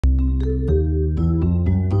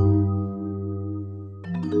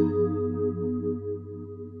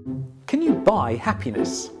buy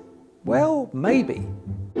happiness? Well, maybe.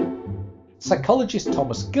 Psychologist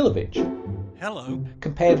Thomas Gilovich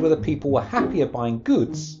compared whether people were happier buying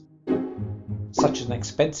goods, such as an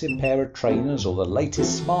expensive pair of trainers or the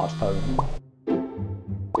latest smartphone,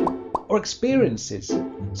 or experiences,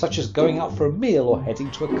 such as going out for a meal or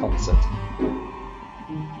heading to a concert.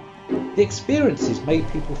 The experiences made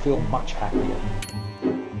people feel much happier.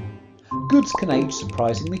 Goods can age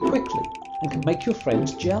surprisingly quickly and can make your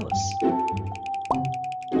friends jealous.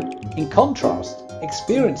 In contrast,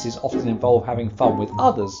 experiences often involve having fun with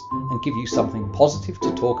others and give you something positive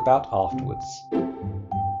to talk about afterwards.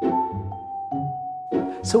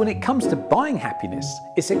 So when it comes to buying happiness,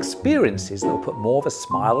 it's experiences that will put more of a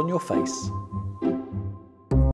smile on your face.